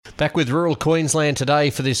Back with rural Queensland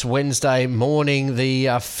today for this Wednesday morning, the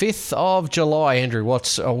 5th of July. Andrew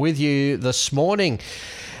Watts with you this morning.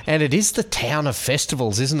 And it is the town of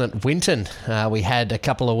festivals, isn't it? Winton. We had a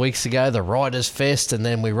couple of weeks ago the Riders Fest, and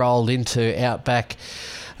then we rolled into Outback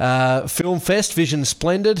Film Fest, Vision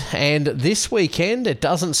Splendid. And this weekend it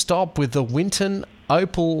doesn't stop with the Winton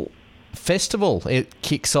Opal Festival. It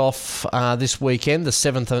kicks off this weekend, the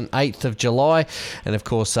 7th and 8th of July. And, of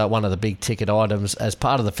course, one of the big ticket items as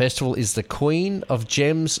part of the festival is the Queen of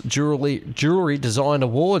Gems Jewellery Design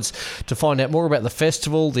Awards. To find out more about the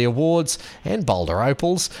festival, the awards and Boulder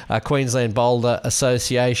Opals, Queensland Boulder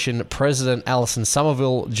Association President Alison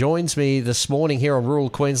Summerville joins me this morning here on Rural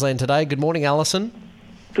Queensland Today. Good morning, Alison.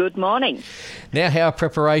 Good morning. Now, how are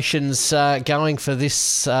preparations going for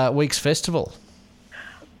this week's festival?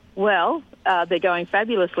 Well, they're going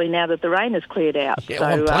fabulously now that the rain has cleared out. Yeah,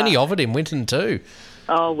 so, plenty of it in Winton too.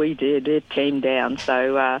 Oh, we did. It came down.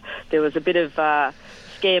 So there was a bit of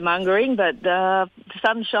scaremongering, but the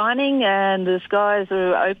sun's shining and the skies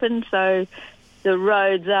are open. So the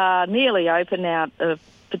roads are nearly open out,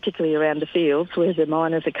 particularly around the fields where the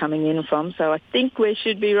miners are coming in from. So I think we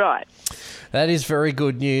should be right. That is very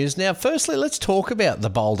good news. Now, firstly, let's talk about the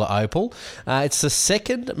Boulder Opal. It's the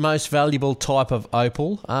second most valuable type of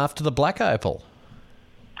opal after the black opal.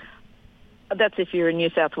 That's if you're a New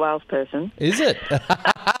South Wales person. Is it?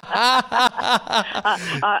 I'm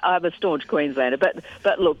a staunch Queenslander, but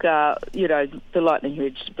look, the Lightning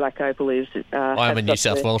Ridge black opal is. I'm a New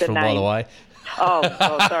South Welshman, by the way. Oh,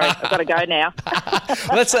 sorry, I've got to go now.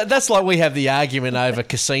 Well, that's like we have the argument over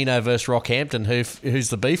Casino versus Rockhampton, who's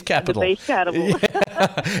the beef capital. The beef capital.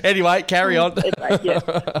 Yeah. Anyway, carry on. Yeah.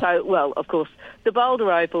 So, well, of course, the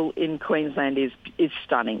Boulder Opal in Queensland is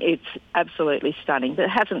stunning. It's absolutely stunning. But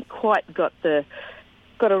it hasn't quite got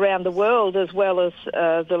around the world as well as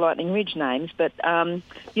the Lightning Ridge names. But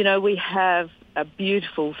we have a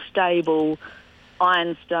beautiful, stable,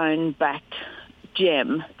 ironstone-backed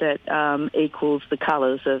gem that equals the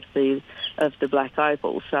colours of the black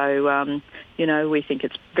opal. So we think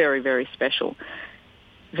it's very, very special.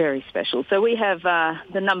 Very special. So we have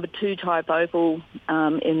the number 2 type opal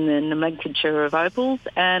in the nomenclature of opals,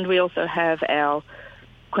 and we also have our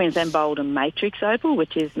Queensland Boulder Matrix Opal,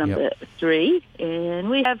 which is number 3, and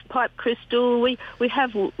we have pipe crystal. We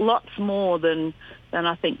have lots more than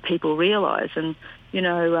I think people realise, and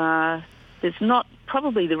there's not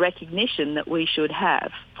probably the recognition that we should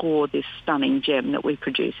have for this stunning gem that we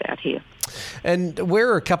produce out here. And where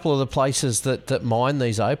are a couple of the places that mine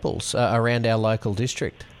these opals around our local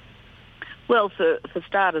district? Well, for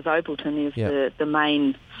starters, Opalton is the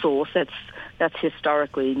main source. That's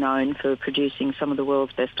historically known for producing some of the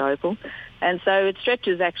world's best opal. And so it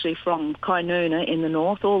stretches actually from Kainoona in the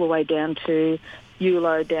north all the way down to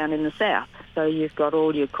Yulo down in the south. So you've got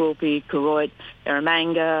all your Quilpie, Koroit,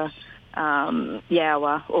 Eromanga,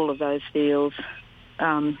 Yowa, all of those fields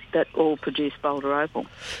that all produce Boulder Opal.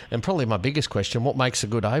 And probably my biggest question, what makes a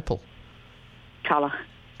good opal? Colour.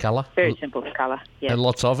 Colour? Very simple colour, yeah. And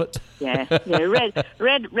lots of it? Yeah.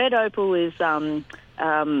 Red opal is, they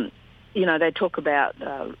talk about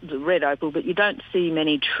the red opal, but you don't see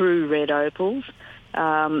many true red opals.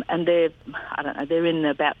 And they're in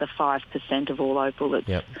about the 5% of all opal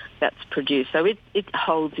that's produced. So it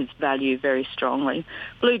holds its value very strongly.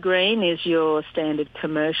 Blue-green is your standard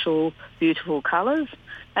commercial, beautiful colours.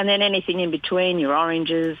 And then anything in between, your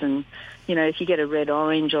oranges, and, if you get a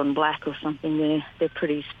red-orange on black or something, they're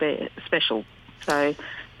pretty special. So,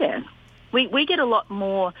 yeah, we get a lot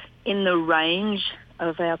more in the range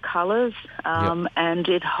of our colours, and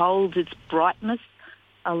it holds its brightness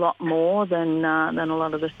a lot more than a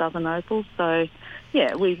lot of the southern opals. So,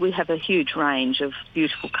 yeah, we have a huge range of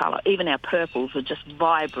beautiful colour. Even our purples are just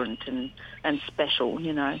vibrant and special,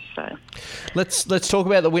 So let's talk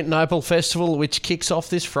about the Winton Opal Festival, which kicks off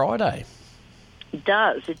this Friday. It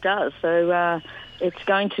does. So it's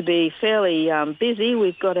going to be fairly busy.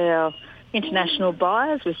 We've got our international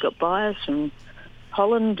buyers. We've got buyers from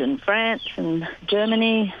Holland and France and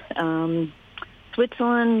Germany,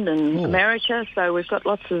 Switzerland and America, so we've got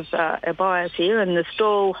lots of our buyers here, and the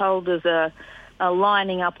stall holders are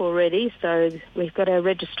lining up already. So we've got our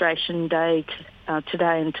registration day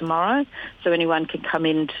today and tomorrow, so anyone can come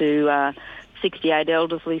into 68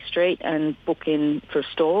 Eldersley Street and book in for a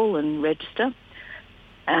stall and register.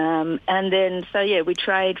 And then, we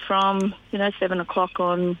trade from 7 o'clock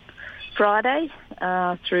on Friday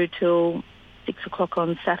through till 6 o'clock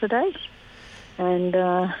on Saturday. And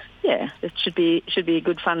it should be a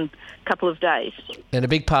good fun couple of days. And a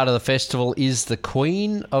big part of the festival is the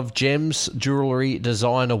Queen of Gems Jewellery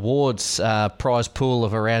Design Awards, prize pool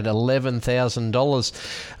of around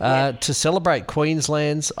 $11,000 to celebrate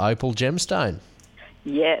Queensland's opal gemstone.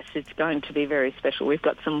 Yes, it's going to be very special. We've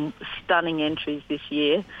got some stunning entries this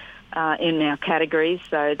year in our categories.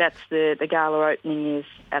 So that's the gala opening is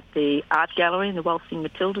at the Art Gallery in the Waltzing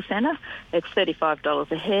Matilda Centre. It's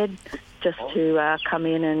 $35 a head just to come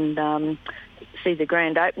in and see the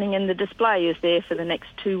grand opening, and the display is there for the next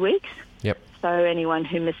 2 weeks. Yep. So anyone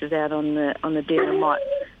who misses out on the dinner might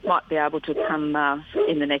be able to come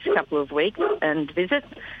in the next couple of weeks and visit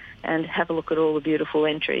and have a look at all the beautiful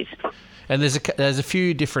entries. And there's a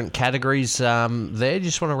few different categories there. Do you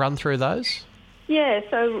just want to run through those? Yeah,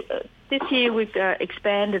 so this year we've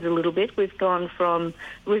expanded a little bit.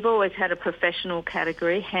 We've always had a professional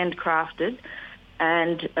category, handcrafted,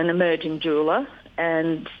 and an emerging jeweller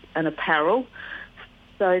and an apparel.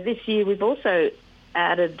 So this year we've also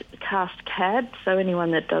added cast CAD, so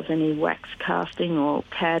anyone that does any wax casting or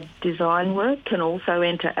CAD design work can also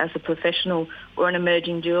enter as a professional or an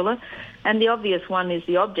emerging jeweller. And the obvious one is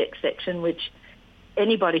the object section, which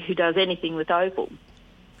anybody who does anything with opal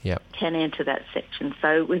can enter that section.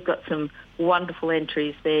 So we've got some wonderful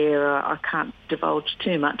entries there. I can't divulge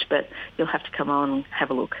too much, but you'll have to come on and have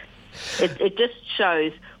a look. It just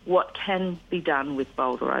shows what can be done with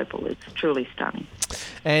Boulder Opal. It's truly stunning.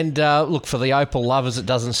 And look, for the opal lovers, it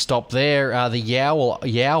doesn't stop there. The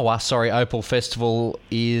Yowa Opal Festival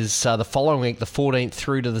is the following week, the 14th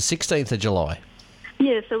through to the 16th of July.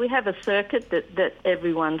 Yeah, so we have a circuit that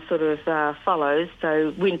everyone sort of follows.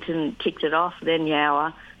 So Winton kicked it off, then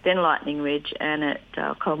Yowa, then Lightning Ridge, and it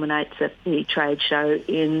culminates at the trade show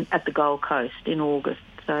at the Gold Coast in August.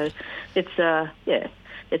 So it's a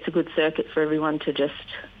good circuit for everyone to just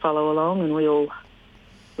follow along, and we all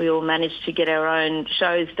manage to get our own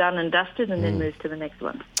shows done and dusted and then move to the next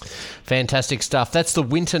one. Fantastic stuff. That's the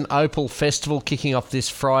Winton Opal Festival kicking off this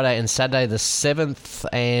Friday and Saturday, the 7th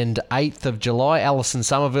and 8th of July. Alison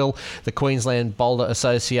Summerville, the Queensland Boulder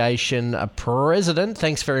Association President,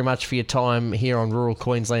 thanks very much for your time here on Rural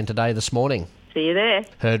Queensland Today this morning. See you there.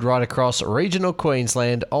 Heard right across regional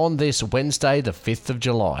Queensland on this Wednesday, the 5th of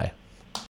July.